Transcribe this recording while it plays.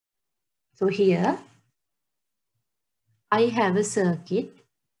So here I have a circuit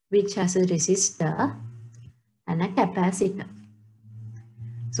which has a resistor and a capacitor.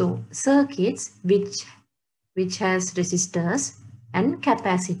 So circuits which has resistors and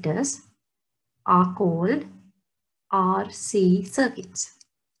capacitors are called RC circuits.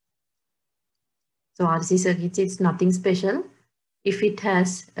 So RC circuits is nothing special. If it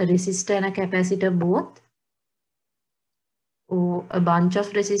has a resistor and a capacitor both, or a bunch of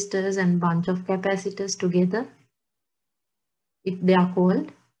resistors and bunch of capacitors together, they are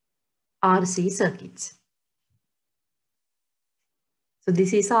called RC circuits. So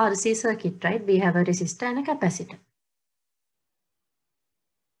this is our RC circuit, right? We have a resistor and a capacitor.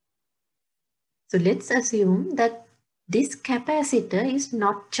 So let's assume that this capacitor is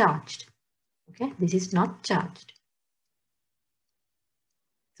not charged. Okay, this is not charged.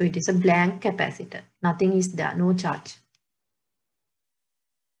 So it is a blank capacitor. Nothing is there, no charge.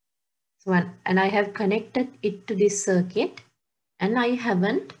 So and I have connected it to this circuit and I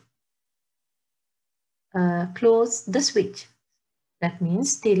haven't closed the switch. That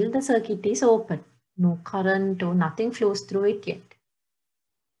means still the circuit is open. No current or nothing flows through it yet.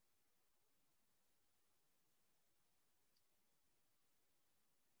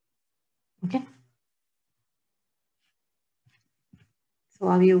 Okay. So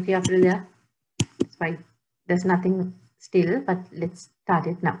are we okay up to there? It's fine. There's nothing still, but let's start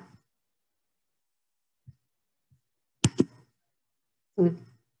it now. So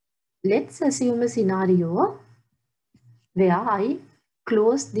let's assume a scenario where I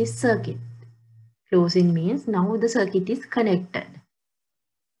close this circuit. Closing means now the circuit is connected.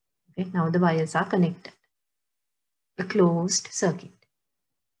 Okay, now the wires are connected. A closed circuit.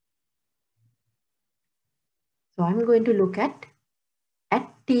 So I'm going to look at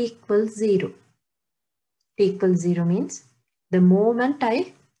t equals 0. T equals 0 means the moment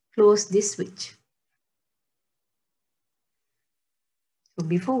I close this switch. So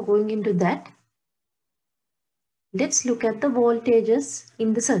before going into that, let's look at the voltages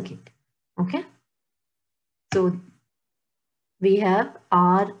in the circuit. Okay. So we have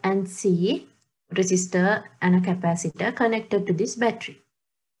R and C resistor and a capacitor connected to this battery.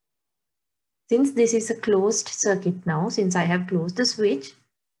 Since this is a closed circuit now, since I have closed the switch,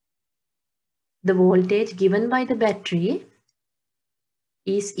 the voltage given by the battery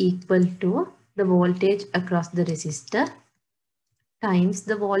is equal to the voltage across the resistor times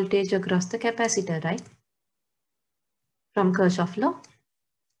the voltage across the capacitor, right? From Kirchhoff law,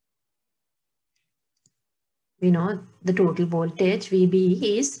 we know the total voltage VB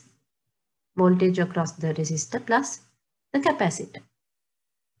is voltage across the resistor plus the capacitor.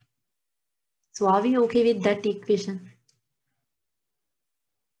 So are we okay with that equation?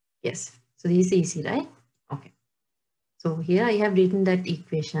 Yes. So this is easy, right? Okay. So here I have written that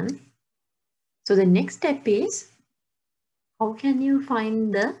equation. So the next step is, how can you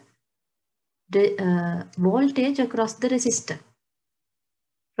find the voltage across the resistor?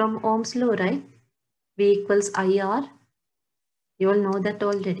 From Ohm's law, right? V equals IR. You all know that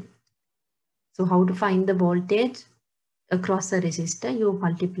already. So how to find the voltage across a resistor? You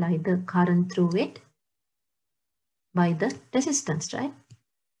multiply the current through it by the resistance, right?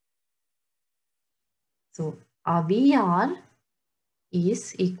 So our VR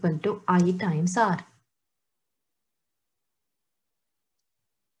is equal to I times R.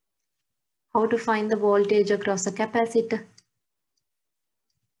 How to find the voltage across a capacitor?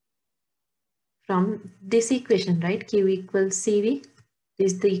 From this equation, right? Q equals CV.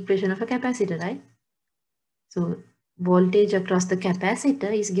 This is the equation of a capacitor, right? So voltage across the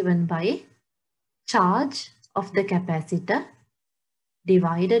capacitor is given by charge of the capacitor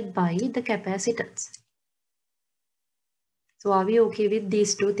divided by the capacitance. So are we okay with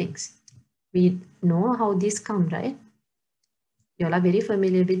these two things? We know how these come, right? You all are very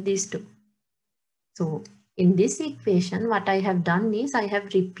familiar with these two. So in this equation, what I have done is I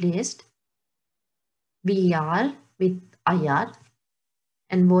have replaced VR with IR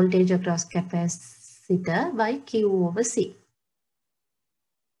and voltage across capacitor by Q over C.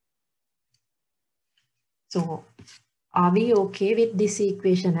 So are we okay with this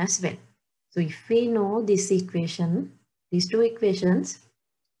equation as well? So if we know this equation, these two equations,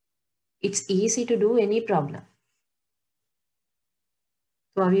 it's easy to do any problem.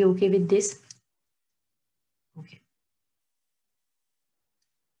 So are we okay with this? Okay.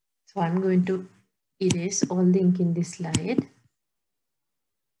 So I'm going to erase all the ink in this slide.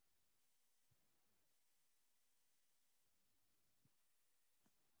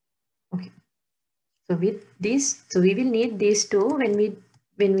 Okay. So with this, so we will need these two when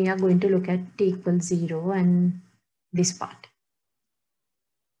we are going to look at t equals 0 and this part.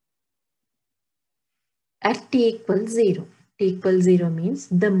 at t equals 0. T equals 0 means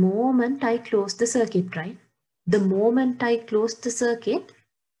the moment I close the circuit, right? The moment I close the circuit,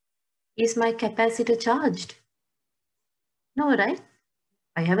 is my capacitor charged? No, right?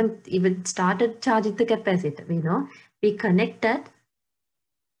 I haven't even started charging the capacitor. We connected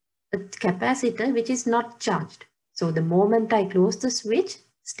a capacitor which is not charged. So the moment I close the switch,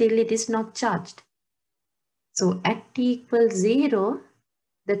 still it is not charged. So at t equals 0,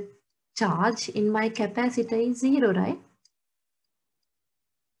 the charge in my capacitor is 0, right?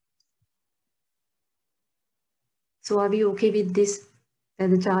 So are we okay with this? That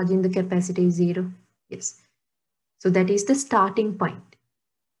the charge in the capacitor is 0? Yes. So that is the starting point.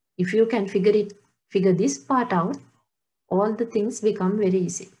 If you can figure this part out, all the things become very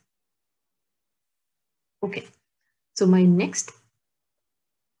easy. Okay. So my next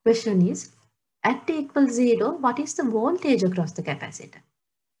question is, at t equals 0, what is the voltage across the capacitor?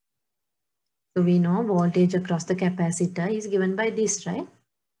 So we know voltage across the capacitor is given by this, right?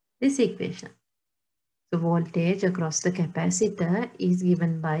 This equation. So voltage across the capacitor is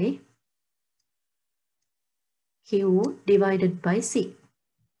given by Q divided by C.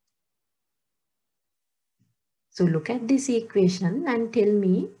 So look at this equation and tell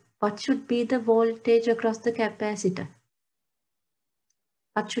me what should be the voltage across the capacitor.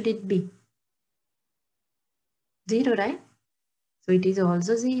 What should it be? 0, right? So it is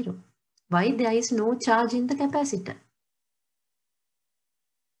also 0. Why? There is no charge in the capacitor.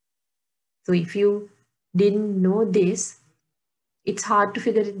 So if you didn't know this, it's hard to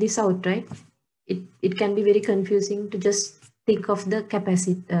figure this out, right? It can be very confusing to just think of the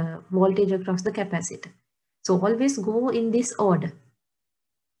voltage across the capacitor. So always go in this order.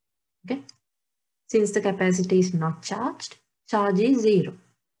 Okay. Since the capacitor is not charged, charge is 0.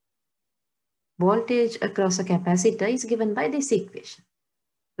 Voltage across a capacitor is given by this equation.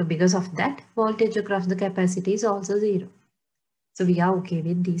 So because of that, voltage across the capacitor is also 0. So we are okay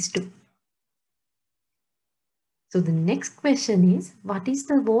with these two. So the next question is, what is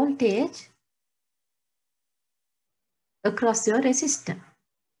the voltage across your resistor?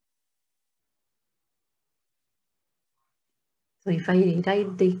 So if I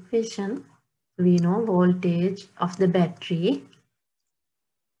rewrite the equation, we know voltage of the battery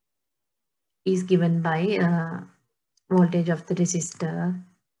is given by voltage of the resistor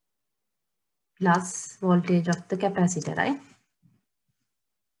plus voltage of the capacitor, right?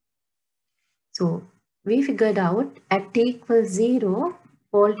 So we figured out at t equals 0,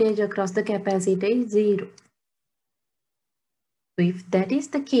 voltage across the capacitor is 0. So if that is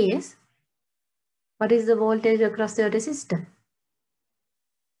the case, what is the voltage across the resistor?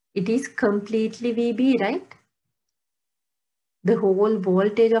 It is completely VB, right? The whole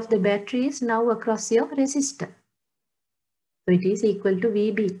voltage of the battery is now across your resistor. So it is equal to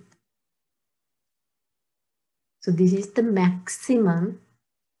VB. So this is the maximum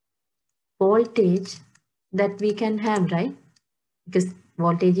voltage that we can have, right? Because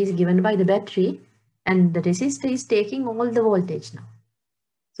voltage is given by the battery and the resistor is taking all the voltage now.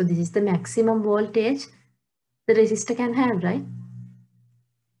 So this is the maximum voltage the resistor can have, right?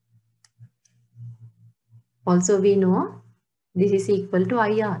 Also we know this is equal to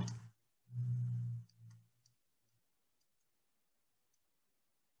IR.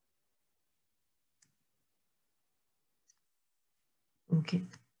 Okay,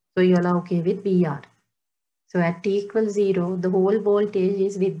 so you are okay with VR. So at t equals 0, the whole voltage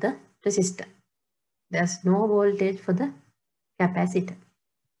is with the resistor. There's no voltage for the capacitor.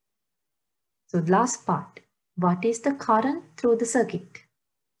 So last part, what is the current through the circuit?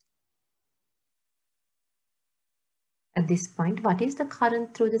 At this point, what is the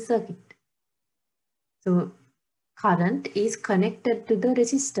current through the circuit? So current is connected to the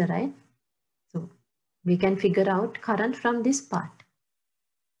resistor, right? So we can figure out current from this part.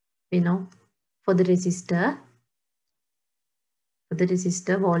 We know for the resistor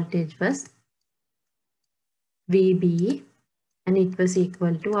voltage was VB and it was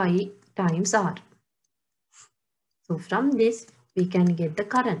equal to I times R. So from this we can get the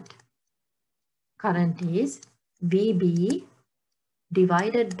current. Current is VB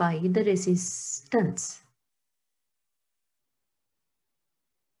divided by the resistance.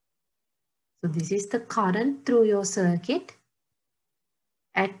 So this is the current through your circuit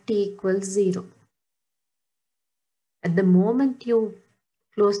at t equals 0. At the moment you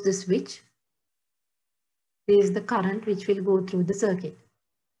close the switch, this is the current which will go through the circuit.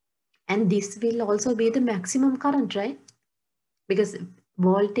 And this will also be the maximum current, right? Because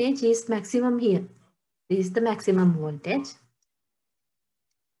voltage is maximum here. This is the maximum voltage.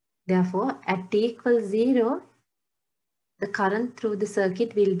 Therefore, at t equals 0, the current through the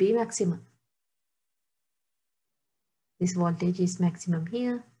circuit will be maximum. This voltage is maximum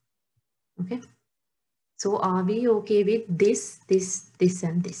here. Okay. So are we okay with this,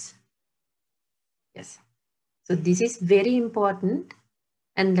 and this? Yes. So this is very important.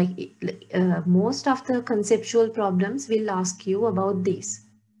 And most of the conceptual problems will ask you about this.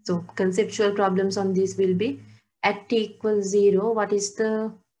 So conceptual problems on this will be at t equals 0, what is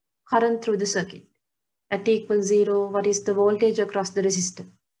the current through the circuit? At t equals 0, what is the voltage across the resistor?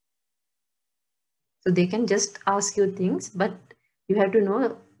 So they can just ask you things, but you have to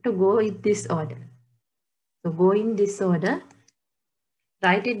know to go in this order. So go in this order,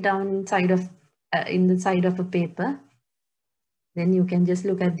 write it down inside of in the side of a paper. Then you can just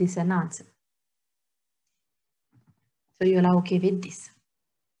look at this and answer. So you are okay with this.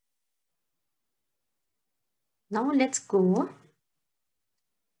 Now let's go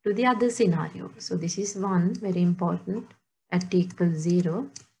to the other scenario. So this is one very important at t equals 0.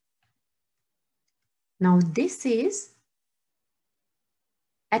 Now this is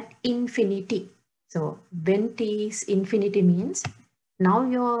at infinity. So when t is infinity means now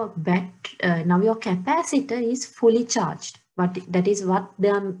your capacitor is fully charged. But that is what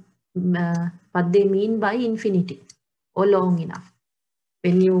they mean by infinity or long enough.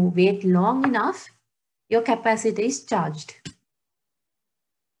 When you wait long enough, your capacitor is charged.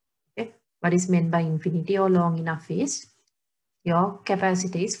 Okay. What is meant by infinity or long enough is your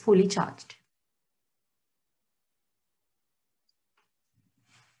capacitor is fully charged.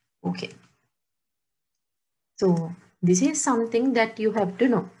 Okay. So this is something that you have to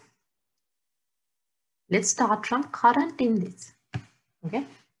know. Let's start from current in this. Okay.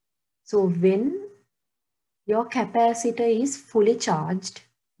 So when your capacitor is fully charged,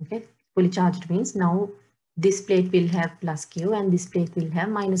 okay, fully charged means now this plate will have plus Q and this plate will have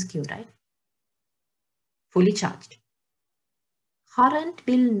minus Q, right? Fully charged. Current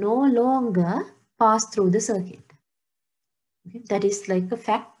will no longer pass through the circuit. Okay? That is like a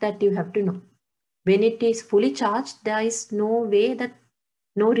fact that you have to know. When it is fully charged, there is no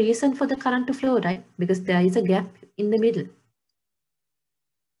reason for the current to flow, right? Because there is a gap in the middle.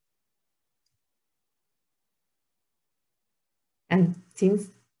 And since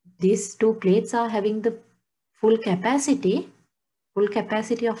these two plates are having the full capacity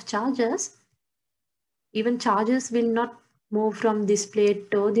of charges, even charges will not move from this plate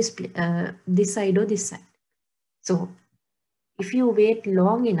to this side or this side. So if you wait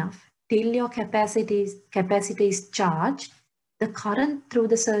long enough till your capacitor is charged, the current through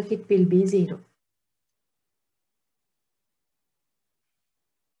the circuit will be 0.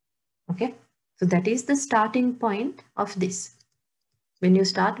 Okay, so that is the starting point of this. When you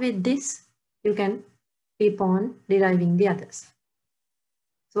start with this, you can keep on deriving the others.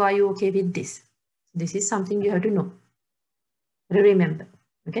 So are you okay with this? This is something you have to know. Remember,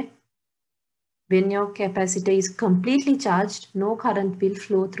 okay? When your capacitor is completely charged, no current will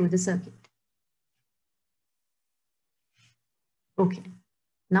flow through the circuit. Okay,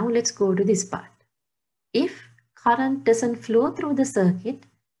 now let's go to this part. If current doesn't flow through the circuit,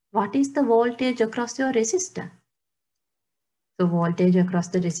 what is the voltage across your resistor? So voltage across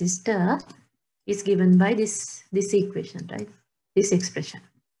the resistor is given by this equation, right? This expression.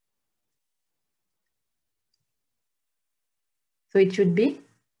 So it should be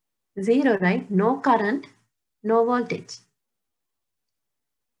 0, right? No current, no voltage.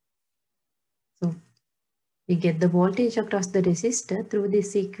 So we get the voltage across the resistor through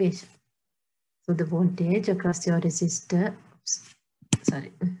this equation. So the voltage across your resistor,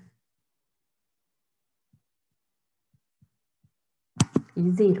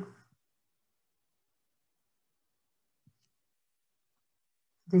 is 0.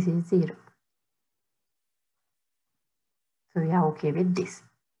 This is 0. So we are okay with this.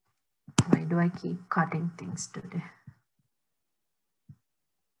 Why do I keep cutting things today?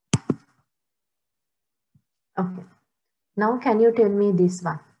 Okay. Now can you tell me this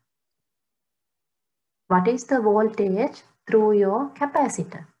one? What is the voltage through your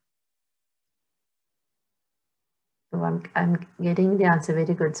capacitor? So I'm getting the answer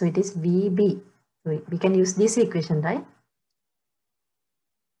very good. So it is VB. So we can use this equation, right?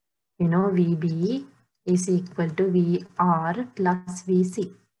 You know VB is equal to VR plus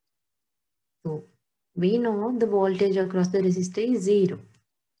VC. So we know the voltage across the resistor is 0.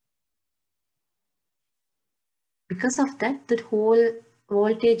 Because of that, the whole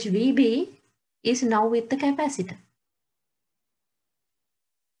voltage VB is now with the capacitor.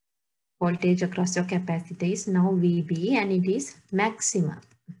 Voltage across your capacitor is now VB and it is maximum.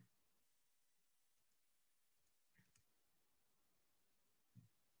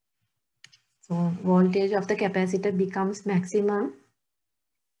 So voltage of the capacitor becomes maximum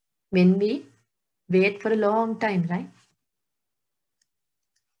when we wait for a long time, right?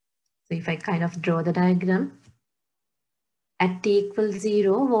 So if I kind of draw the diagram, at t equals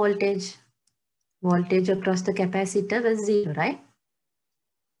 0, voltage across the capacitor was 0, right?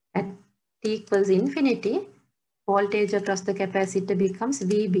 At t equals infinity, voltage across the capacitor becomes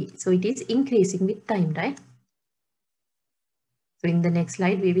VB. So it is increasing with time, right? So in the next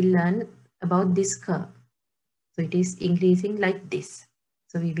slide, we will learn about this curve. So it is increasing like this.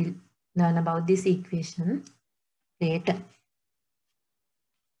 So we will learn about this equation later.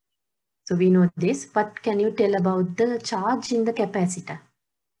 So we know this. What can you tell about the charge in the capacitor?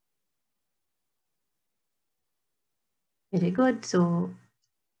 Very good. So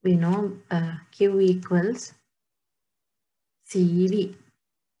we know Q equals CV.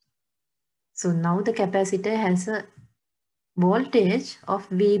 So now the capacitor has a voltage of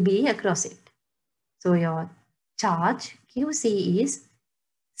VB across it. So your charge QC is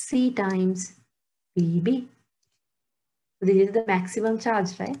C times VB. This is the maximum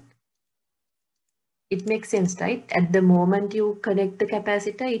charge, right? It makes sense, right? At the moment you connect the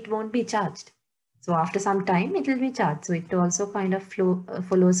capacitor, it won't be charged. So after some time, it will be charged. So it also kind of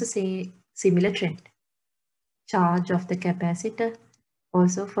follows a similar trend. Charge of the capacitor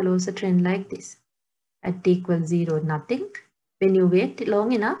also follows a trend like this. At t equals 0, nothing. When you wait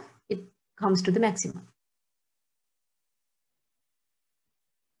long enough, it comes to the maximum.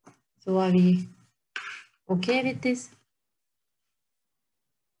 So are we okay with this?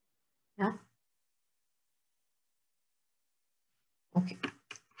 Yeah. Okay.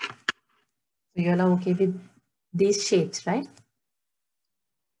 So you're all okay with these shapes, right?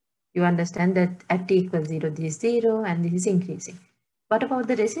 You understand that at t equals 0, this is 0 and this is increasing. What about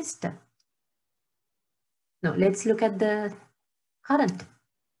the resistor? No, let's look at the current.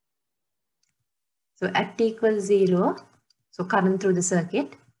 So at t equals 0, so current through the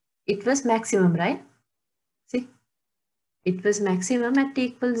circuit, it was maximum, right? See, it was maximum at t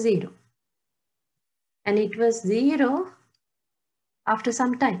equals 0. And it was 0 after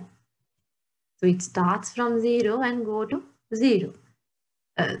some time. So it starts from 0 and go to 0.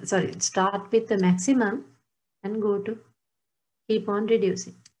 Start with the maximum and go to keep on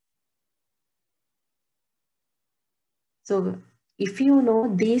reducing. So if you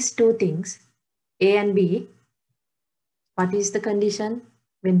know these two things, A and B, what is the condition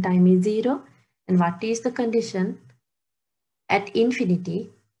when time is 0 and what is the condition at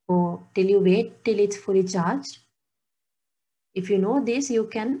infinity or till you wait till it's fully charged. If you know this, you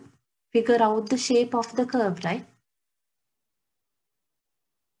can figure out the shape of the curve, right?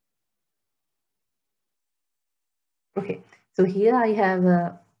 Okay, so here I have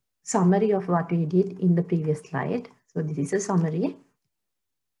a summary of what we did in the previous slide. So this is a summary.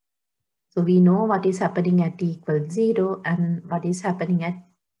 So we know what is happening at t equals 0 and what is happening at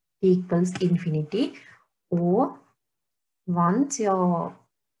t equals infinity, or once your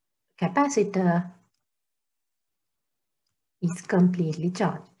capacitor is completely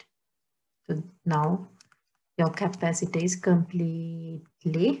charged. So now your capacitor is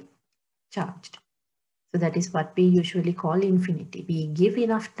completely charged. So that is what we usually call infinity. We give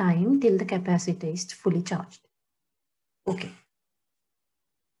enough time till the capacitor is fully charged. Okay.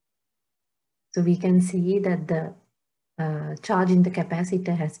 So we can see that the charge in the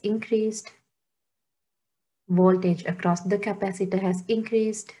capacitor has increased. Voltage across the capacitor has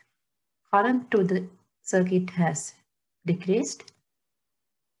increased. Current to the circuit has decreased.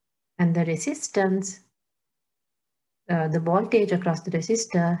 And the resistance, the voltage across the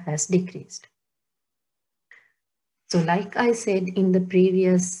resistor has decreased. So like I said in the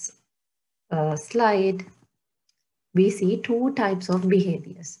previous slide, we see two types of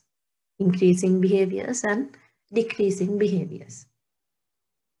behaviors, increasing behaviors and decreasing behaviors.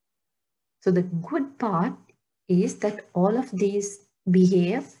 So the good part is that all of these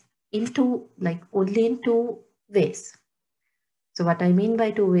behave only in two ways. So what I mean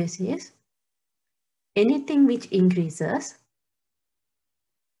by two ways is anything which increases,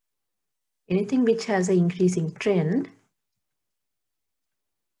 anything which has an increasing trend,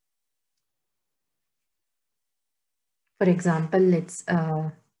 for example, let's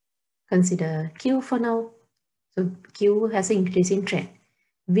consider Q for now. So Q has an increasing trend.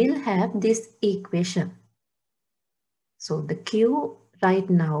 We'll have this equation. So the Q right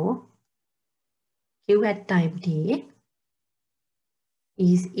now, Q at time t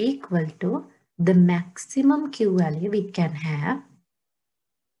is equal to the maximum Q value we can have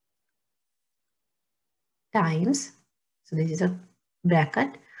times, so this is a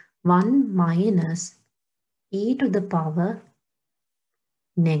bracket, 1 minus e to the power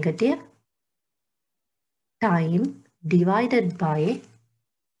negative time divided by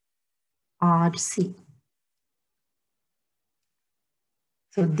RC.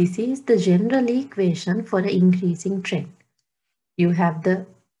 So this is the general equation for an increasing trend. You have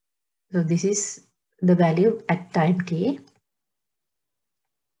so this is the value at time t.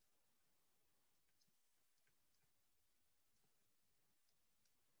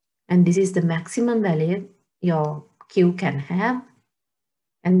 And this is the maximum value your Q can have.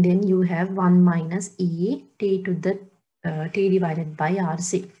 And then you have 1 minus E t to the t divided by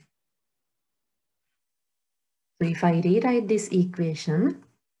RC. So if I rewrite this equation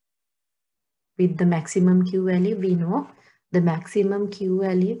with the maximum Q value, we know the maximum Q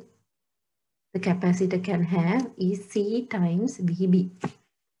value the capacitor can have is C times VB.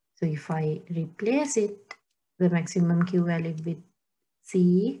 So if I replace it, the maximum Q value with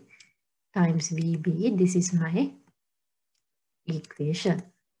C times VB, this is my equation.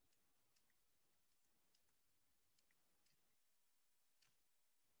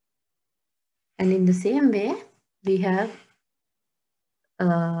 And in the same way, we have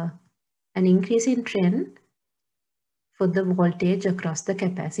an increase in trend for the voltage across the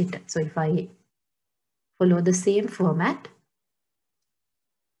capacitor. So if I follow the same format,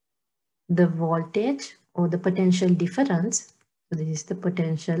 the voltage or the potential difference, so this is the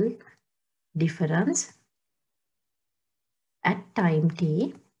potential difference at time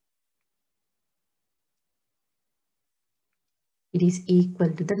t, it is equal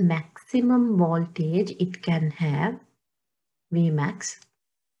to the maximum voltage it can have, Vmax,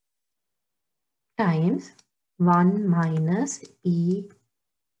 times 1 minus E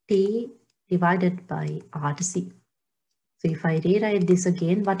t divided by RC. So if I rewrite this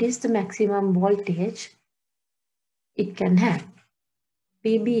again, what is the maximum voltage it can have?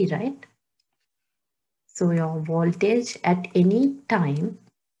 VB, right? So your voltage at any time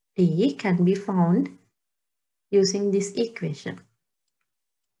t can be found using this equation.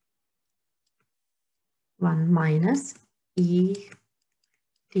 1 minus E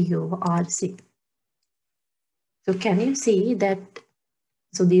t over RC. So can you see that?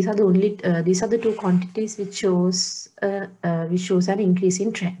 So these are the two quantities which shows an increase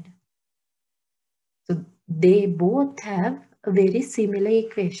in trend. So they both have a very similar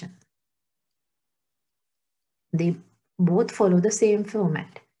equation. They both follow the same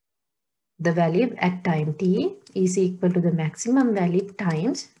format. The value at time t is equal to the maximum value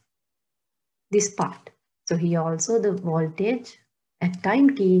times this part. So here also the voltage at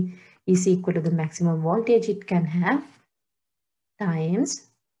time t is equal to the maximum voltage it can have times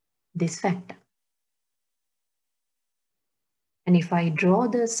this factor. And if I draw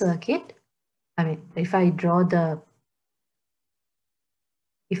the circuit, if I draw the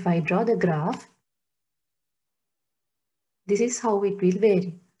graph, this is how it will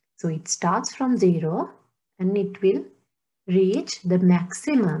vary. So it starts from 0 and it will reach the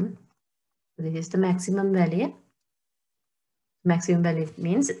maximum. So this is the maximum value. Maximum value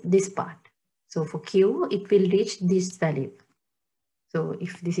means this part. So for Q, it will reach this value. So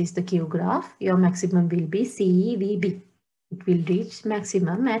if this is the Q graph, your maximum will be CVB. It will reach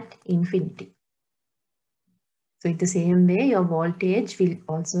maximum at infinity. So in the same way, your voltage will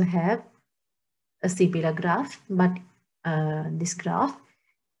also have a similar graph, but this graph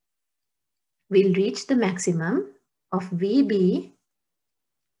will reach the maximum of VB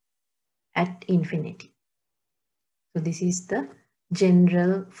at infinity. So this is the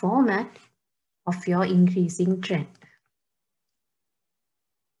general format of your increasing trend.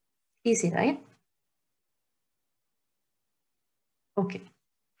 Easy, right? Okay.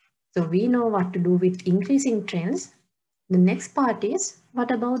 So we know what to do with increasing trends. The next part is,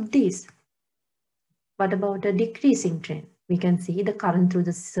 what about this? What about a decreasing trend? We can see the current through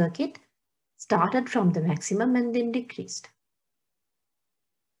the circuit started from the maximum and then decreased.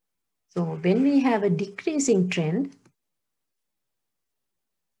 So when we have a decreasing trend,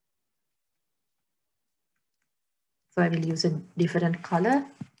 so I will use a different color.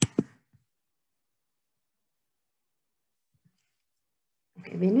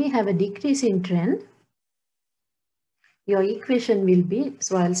 Okay, when we have a decreasing trend, your equation will be,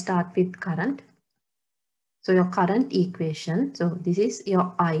 so I'll start with current. So your current equation, so this is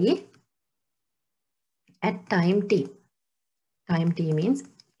your I at time t. Time t means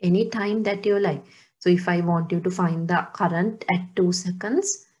any time that you like. So if I want you to find the current at 2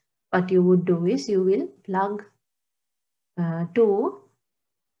 seconds, what you would do is you will plug 2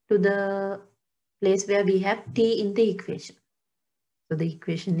 to the place where we have t in the equation. So the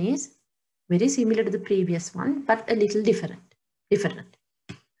equation is very similar to the previous one, but a little different.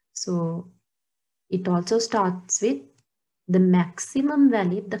 So it also starts with the maximum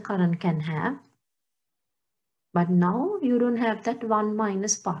value the current can have. But now you don't have that 1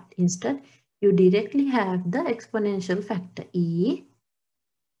 minus part. Instead, you directly have the exponential factor E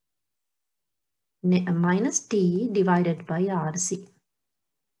minus T divided by RC.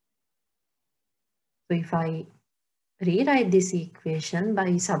 So if I rewrite this equation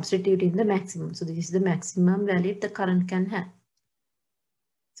by substituting the maximum. So this is the maximum value the current can have.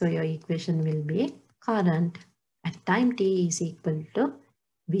 So your equation will be current at time T is equal to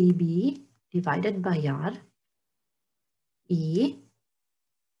VB divided by R E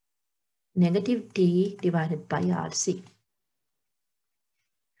negative T divided by RC.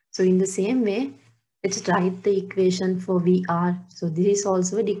 So in the same way, let's write the equation for VR. So this is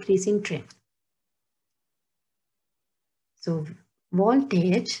also a decreasing trend. So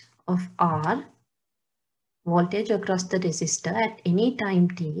voltage of R, voltage across the resistor at any time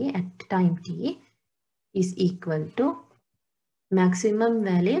T, is equal to maximum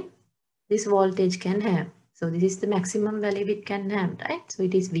value this voltage can have. So this is the maximum value it can have, right? So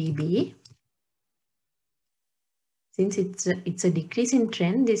it is VB. Since it's a decreasing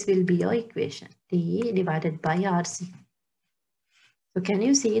trend, this will be your equation, T divided by RC. So can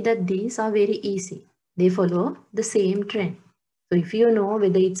you see that these are very easy? They follow the same trend. So if you know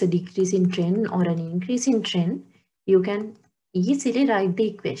whether it's a decreasing trend or an increasing trend, you can easily write the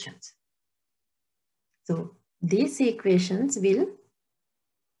equations. So these equations will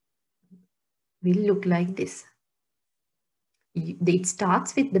look like this. It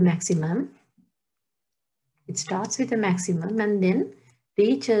starts with the maximum. It starts with the maximum and then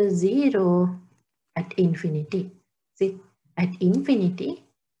reaches 0 at infinity. See, at infinity,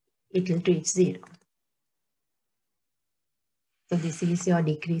 it will reach 0. So this is your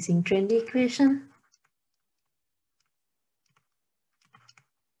decreasing trend equation.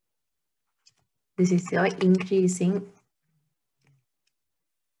 This is your increasing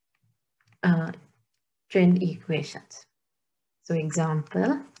trend equations. So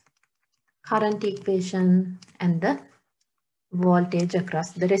example, current equation and the voltage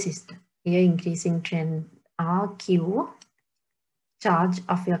across the resistor. Here increasing trend RQ, charge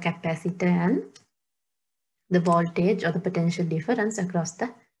of your capacitor and the voltage or the potential difference across the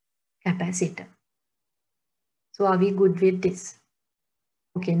capacitor. So are we good with this?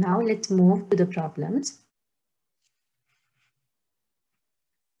 Okay, now let's move to the problems.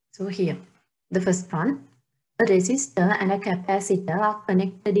 So here, the first one, a resistor and a capacitor are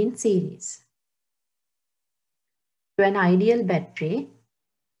connected in series to an ideal battery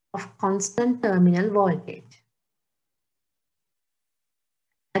of constant terminal voltage.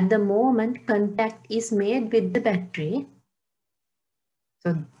 At the moment contact is made with the battery,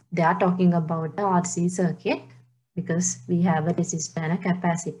 so they are talking about the RC circuit because we have a resistor and a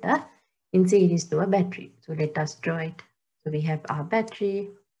capacitor in series to a battery. So let us draw it. So we have our battery,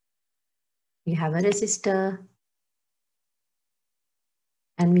 we have a resistor,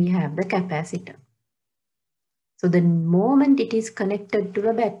 and we have the capacitor. So the moment it is connected to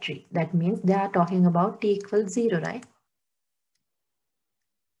a battery, that means they are talking about T equals 0, right?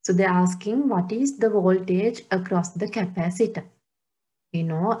 So they're asking what is the voltage across the capacitor. You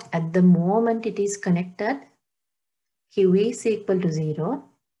know, at the moment it is connected, Q is equal to 0.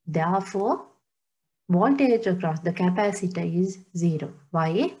 Therefore, voltage across the capacitor is 0.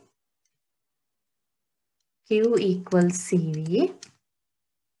 Why? Q equals CV.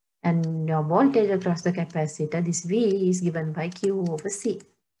 And your voltage across the capacitor, this V is given by Q over C.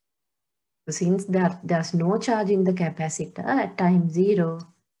 So since there's no charge in the capacitor at time 0,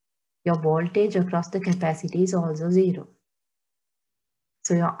 your voltage across the capacitor is also 0.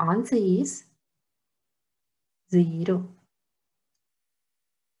 So your answer is 0.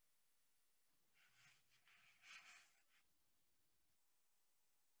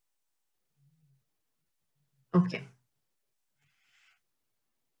 Okay.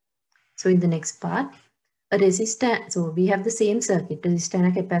 So in the next part, a resistor, so we have the same circuit, resistor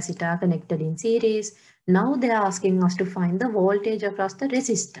and a capacitor are connected in series. Now they are asking us to find the voltage across the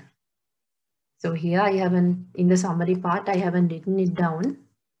resistor. So here I haven't, in the summary part, I haven't written it down.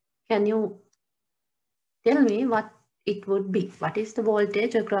 Can you tell me what it would be? What is the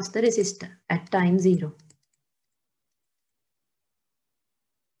voltage across the resistor at time 0?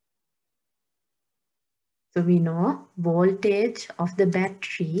 So we know voltage of the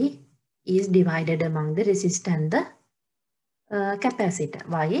battery is divided among the resistor and the capacitor.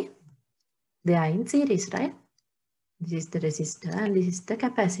 Why? They are in series, right? This is the resistor and this is the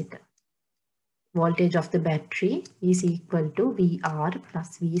capacitor. Voltage of the battery is equal to VR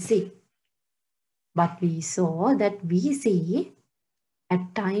plus VC. But we saw that VC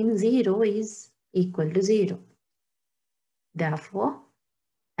at time 0 is equal to 0. Therefore,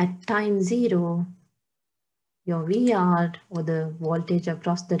 at time 0, your VR or the voltage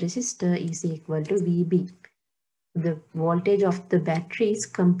across the resistor is equal to VB. The voltage of the battery is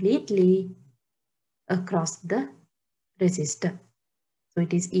completely across the resistor. So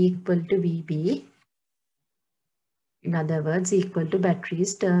it is equal to VB. In other words, equal to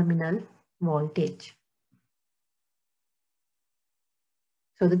battery's terminal voltage.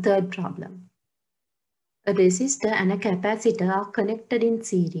 So the third problem. A resistor and a capacitor are connected in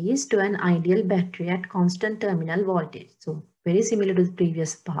series to an ideal battery at constant terminal voltage. So very similar to the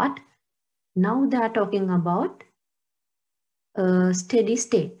previous part. Now they are talking about steady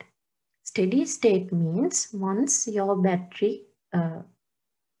state. Steady state means once your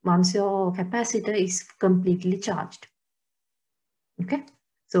capacitor is completely charged. Okay.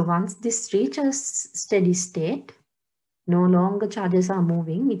 So once this reaches steady state, no longer charges are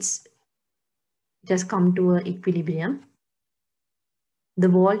moving. It's just come to an equilibrium. The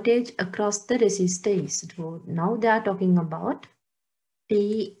voltage across the resistor is, so now they are talking about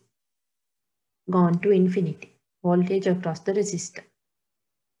T gone to infinity. Voltage across the resistor.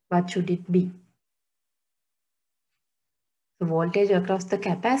 What should it be? The voltage across the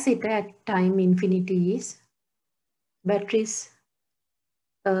capacitor at time infinity is batteries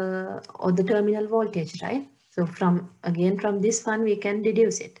or the terminal voltage, right? So from this one we can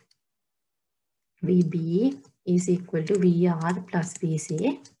deduce it. VB is equal to VR plus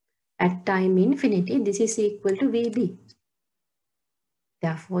VC. At time infinity, this is equal to VB.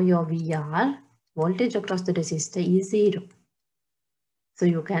 Therefore, your VR, voltage across the resistor, is 0. So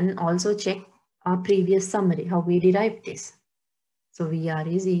you can also check our previous summary, how we derived this. So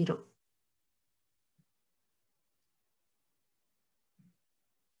VR is 0.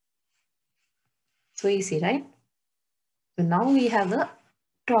 So easy, right? So now we have a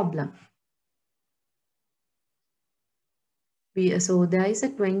problem. So there is a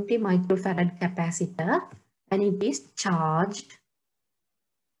 20 microfarad capacitor and it is charged.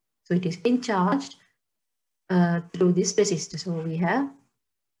 So it is being charged through this resistor. So we have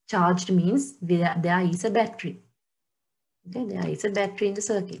charged means there is a battery. Okay, there is a battery in the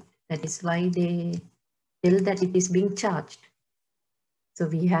circuit. That is why they tell that it is being charged. So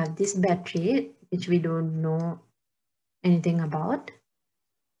we have this battery, which we don't know anything about,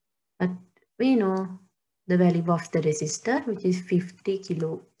 but we know the value of the resistor, which is 50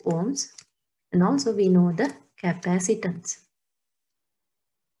 kilo ohms, and also we know the capacitance,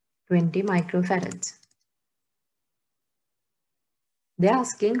 20 microfarads. They're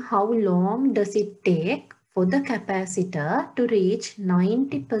asking how long does it take for the capacitor to reach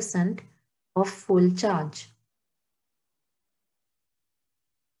 90% of full charge.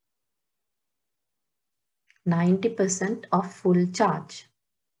 %90 of full charge.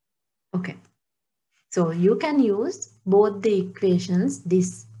 Okay. So you can use both the equations,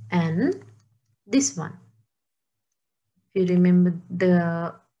 this and this one. If you remember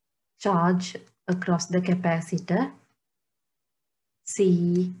the charge across the capacitor,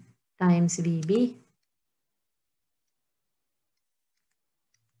 C times VB.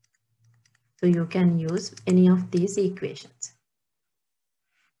 So you can use any of these equations.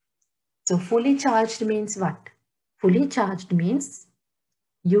 So fully charged means what? Fully charged means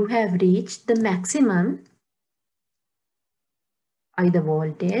you have reached the maximum either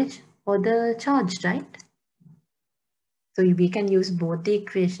voltage or the charge, right? So we can use both the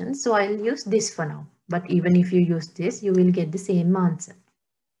equations. So I'll use this for now. But even if you use this, you will get the same answer.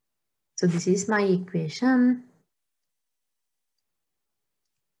 So this is my equation.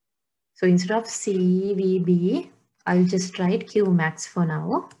 So instead of CVB, I'll just write Qmax for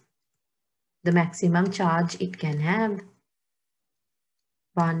now. The maximum charge it can have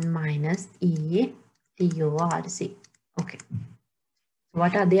 1 minus E TORC. Okay.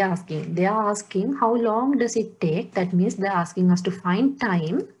 What are they asking? They are asking how long does it take? That means they're asking us to find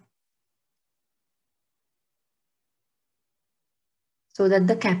time so that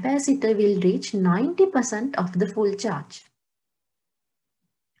the capacitor will reach 90% of the full charge.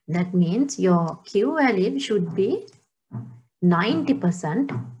 That means your Q value should be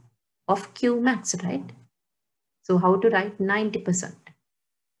 90% of Q max, right? So how to write 90%?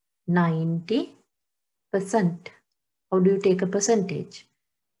 90%. How do you take a percentage?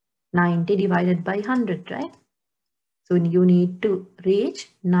 90 divided by 100, right? So you need to reach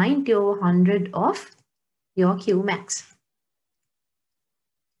 90 over 100 of your Q max.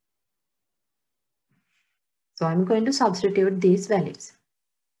 So I'm going to substitute these values.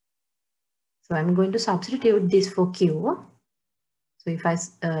 So I'm going to substitute this for Q. So if I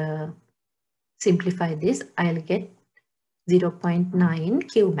simplify this, I'll get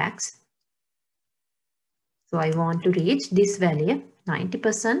 0.9 Q max. So I want to reach this value,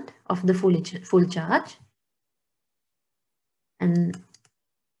 90% of the full charge. And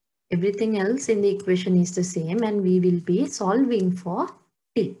everything else in the equation is the same, and we will be solving for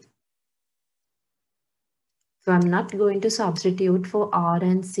T. So I'm not going to substitute for R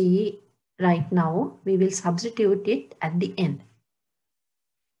and C right now. We will substitute it at the end.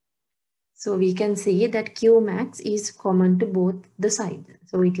 So we can see that Q max is common to both the sides.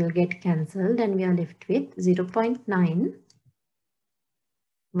 So it will get cancelled and we are left with 0.9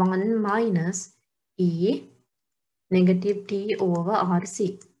 1 minus E negative T over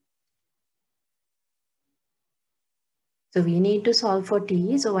RC. So we need to solve for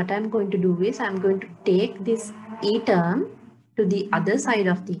T. So what I'm going to do is I'm going to take this E term to the other side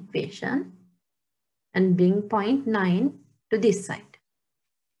of the equation and bring 0.9 to this side.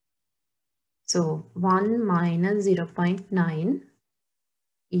 So 1 minus 0.9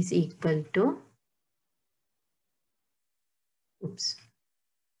 is equal to, oops,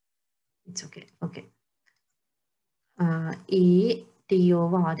 it's okay, okay. E T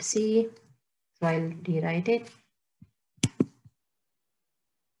over RC, so I'll rewrite it.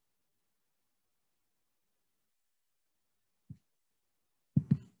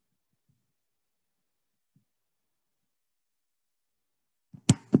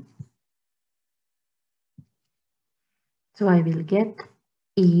 So I will get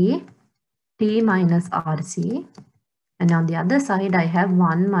E T minus RC, and on the other side I have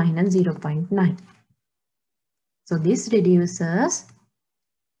 1 minus 0.9. So this reduces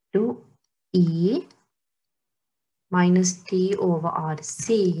to E minus T over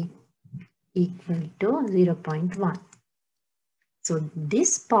RC equal to 0.1. So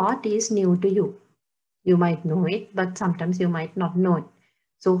this part is new to you. You might know it, but sometimes you might not know it.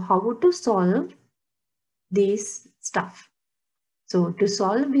 So how to solve this stuff? So to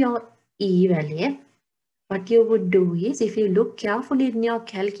solve your E value, what you would do is, if you look carefully in your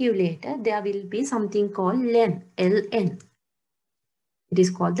calculator, there will be something called ln, ln. It is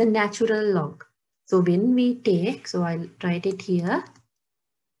called the natural log. So when we take, so I'll write it here.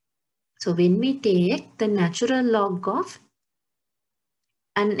 So when we take the natural log of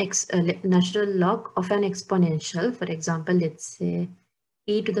an exponential, for example, let's say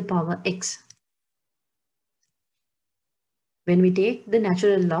e to the power x. When we take the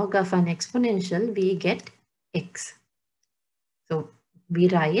natural log of an exponential, we get x. So we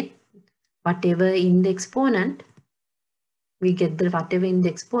write whatever in the exponent, we get the whatever in the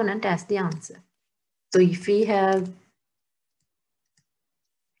exponent as the answer. So if we have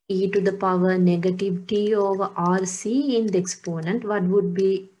e to the power negative t over rc in the exponent, what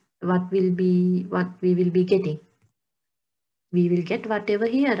we will be getting? We will get whatever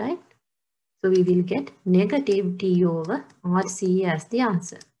here, right? So we will get negative t over rc as the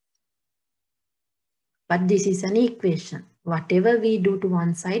answer. But this is an equation. Whatever we do to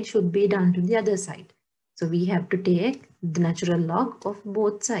one side should be done to the other side. So we have to take the natural log of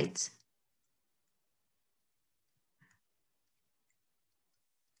both sides.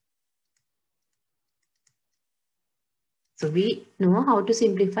 So we know how to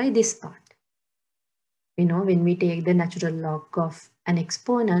simplify this part. We know when we take the natural log of an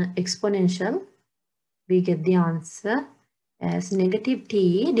exponential, we get the answer as negative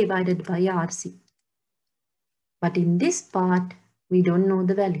t divided by rc. But in this part, we don't know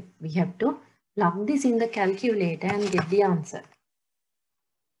the value. We have to plug this in the calculator and get the answer.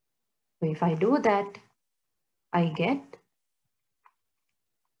 So if I do that, I get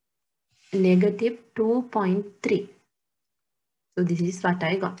negative 2.3. So this is what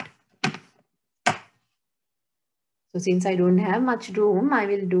I got. So since I don't have much room, I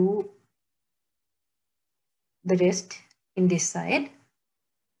will do the rest in this side.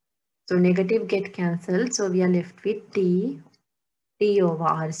 So negative get cancelled. So we are left with t over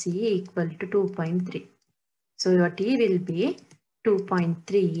rc equal to 2.3. So your t will be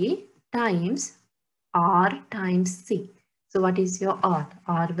 2.3 times r times c. So what is your r?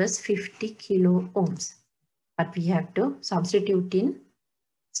 R was 50 kilo ohms. But we have to substitute in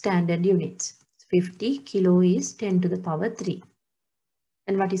standard units. 50 kilo is 10 to the power 3.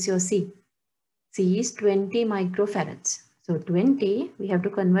 And what is your C? C is 20 microfarads. So 20, we have to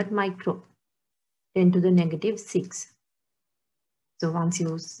convert micro. 10 to the negative 6. So once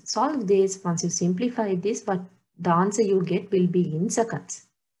you solve this, once you simplify this, what the answer you get will be in seconds.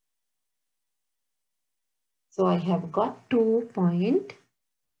 So I have got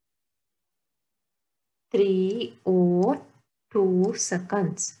 2.302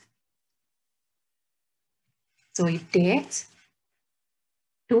 seconds. So it takes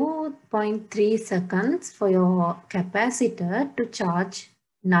 2.3 seconds for your capacitor to charge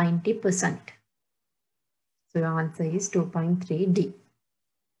 90%. So your answer is 2.3D.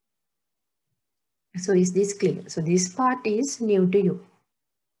 So is this clear? So this part is new to you.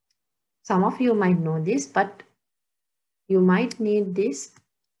 Some of you might know this, but you might need this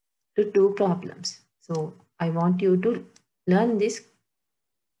to do problems. So I want you to learn this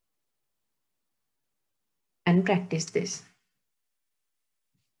and practice this.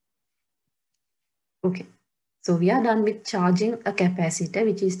 Okay, so we are done with charging a capacitor,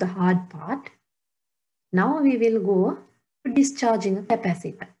 which is the hard part. Now we will go to discharging a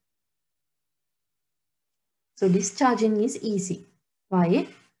capacitor. So discharging is easy. Why?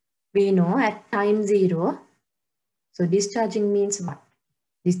 We know at time 0. So discharging means what?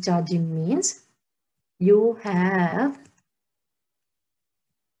 Discharging means you have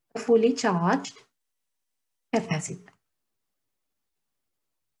a fully charged capacitor.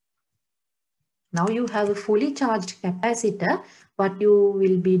 Now you have a fully charged capacitor. What you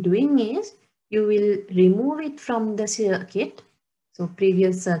will be doing is you will remove it from the circuit. So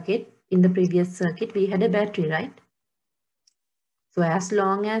in the previous circuit, we had a battery, right? So as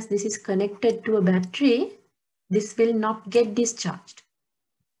long as this is connected to a battery, this will not get discharged.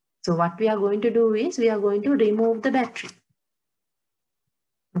 So what we are going to do is we are going to remove the battery.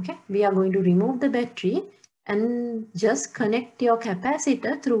 Okay, we are going to remove the battery and just connect your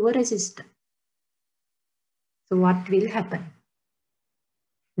capacitor through a resistor. So what will happen?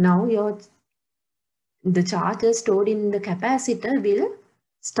 Now the charge stored in the capacitor will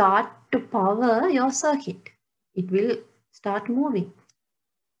start to power your circuit. It will start moving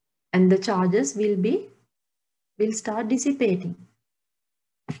and the charges will start dissipating.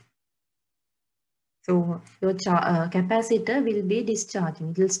 So your capacitor will be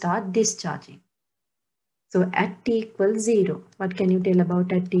discharging. It will start discharging. So at t equals 0, what can you tell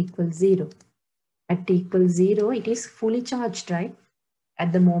about at t equals 0? At t equals 0, it is fully charged, right?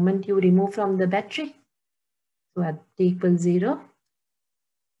 At the moment you remove from the battery. So at t equals 0,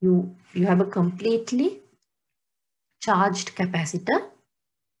 you have a completely charged capacitor.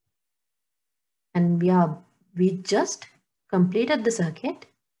 And we just completed the circuit.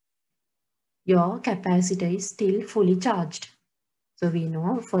 Your capacitor is still fully charged. So we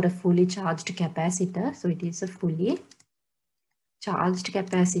know for a fully charged capacitor, so it is a fully charged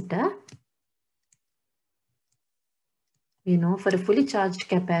capacitor. We know for a fully charged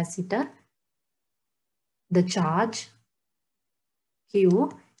capacitor, the charge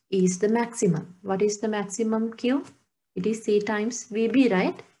Q is the maximum. What is the maximum Q? It is C times VB,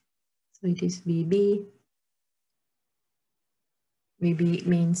 right? So it is VB. VB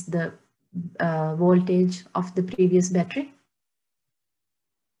means the voltage of the previous battery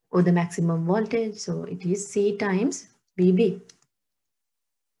or the maximum voltage. So it is C times VB.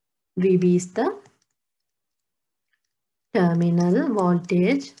 VB is the terminal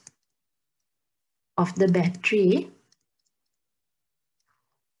voltage of the battery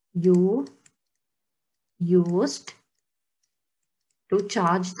you used to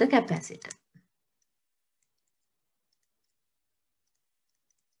charge the capacitor.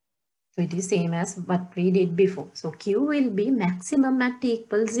 So it is same as what we did before. So Q will be maximum at t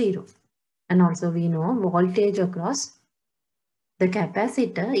equals 0. And also we know voltage across the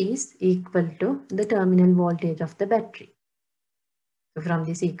capacitor is equal to the terminal voltage of the battery. So from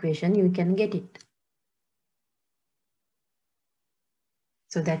this equation you can get it.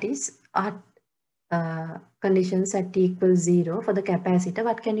 So that is our conditions at t equals 0 for the capacitor.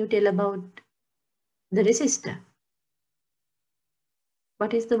 What can you tell about the resistor?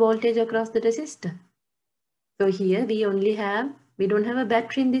 What is the voltage across the resistor? So here we don't have a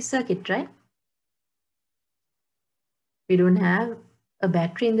battery in this circuit, right? We don't have a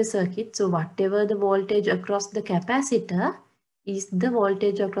battery in the circuit. So whatever the voltage across the capacitor is the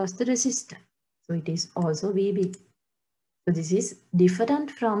voltage across the resistor. So it is also VB. So this is different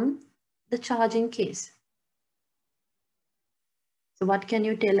from the charging case. So what can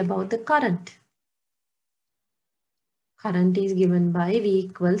you tell about the current? Current is given by V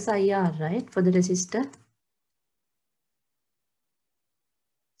equals IR, right, for the resistor.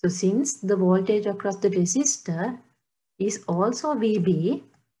 So since the voltage across the resistor is also VB,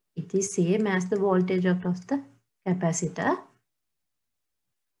 it is same as the voltage across the capacitor.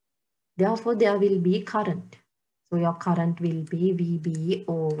 Therefore, there will be current. So your current will be VB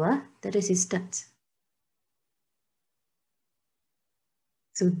over the resistance.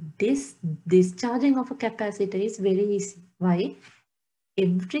 So this discharging of a capacitor is very easy. Why?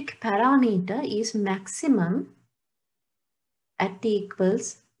 Every parameter is maximum at t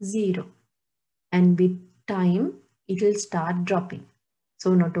equals 0. And with time, it will start dropping.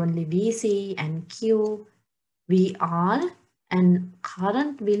 So not only VC and Q, VR and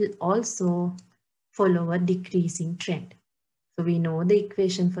current will also follow a decreasing trend. So we know the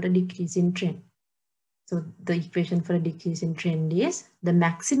equation for a decreasing trend. So the equation for a decreasing trend is the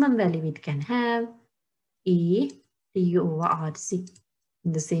maximum value it can have E T over RC.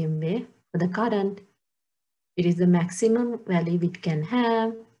 In the same way for the current, It is the maximum value it can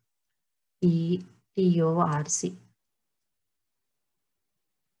have, E T over RC.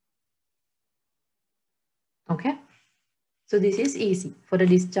 Okay. So this is easy. For a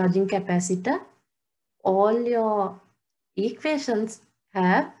discharging capacitor, all your equations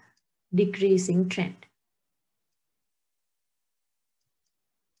have decreasing trend.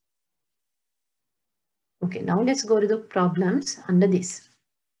 Okay, now let's go to the problems under this.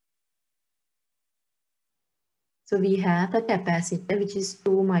 So we have a capacitor which is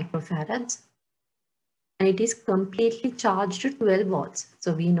 2 microfarads and it is completely charged to 12 volts.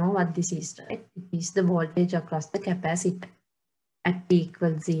 So we know what this is, right? It is the voltage across the capacitor. At t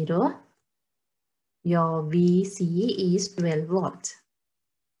equals 0, your VC is 12 volts.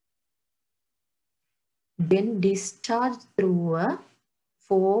 Then discharged through a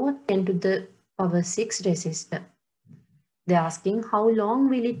 410 to the power 6 resistor. They're asking how long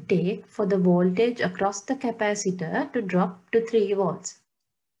will it take for the voltage across the capacitor to drop to 3 volts.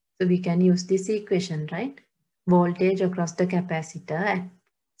 So we can use this equation, right? Voltage across the capacitor at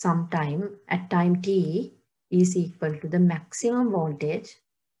some time, at time t, is equal to the maximum voltage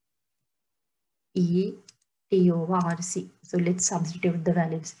E T over RC. So let's substitute the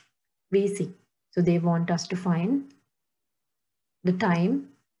values VC. So they want us to find the time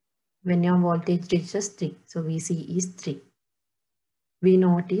when your voltage reaches 3. So VC is 3. V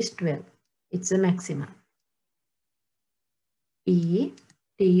naught is 12. It's the maximum. E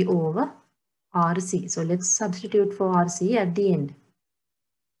T over RC. So let's substitute for RC at the end.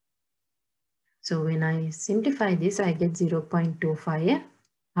 So when I simplify this, I get 0.25.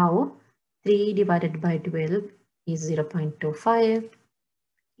 How? 3 divided by 12 is 0.25.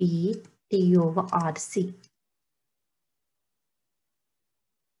 E T over RC.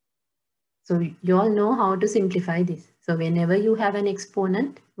 So you all know how to simplify this. So whenever you have an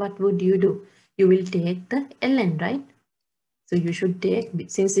exponent, what would you do? You will take the ln, right? So you should take,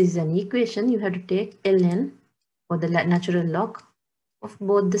 since this is an equation, you have to take ln or the natural log of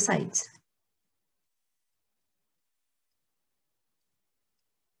both the sides.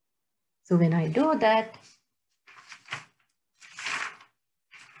 So when I do that,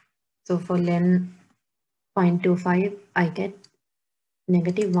 so for ln 0.25, I get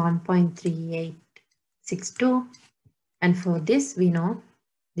negative 1.3862. And for this, we know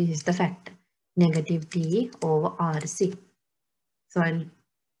this is the factor, negative T over RC. So I'll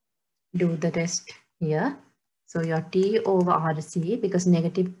do the rest here. So your T over RC, because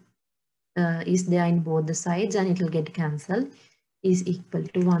negative is there in both the sides and it will get cancelled, is equal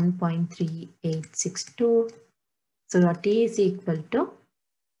to 1.3862. So your T is equal to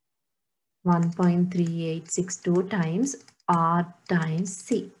 1.3862 times R times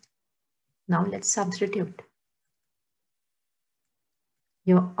C. Now let's substitute.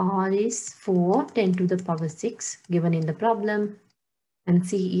 Your R is 4 10 to the power 6 given in the problem and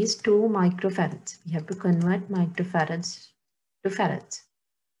C is 2 microfarads. We have to convert microfarads to farads.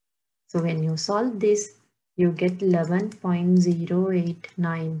 So when you solve this, you get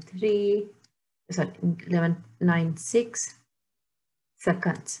 11.0893, sorry, 11.96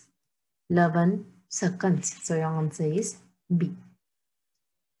 seconds. 11 seconds. So your answer is B.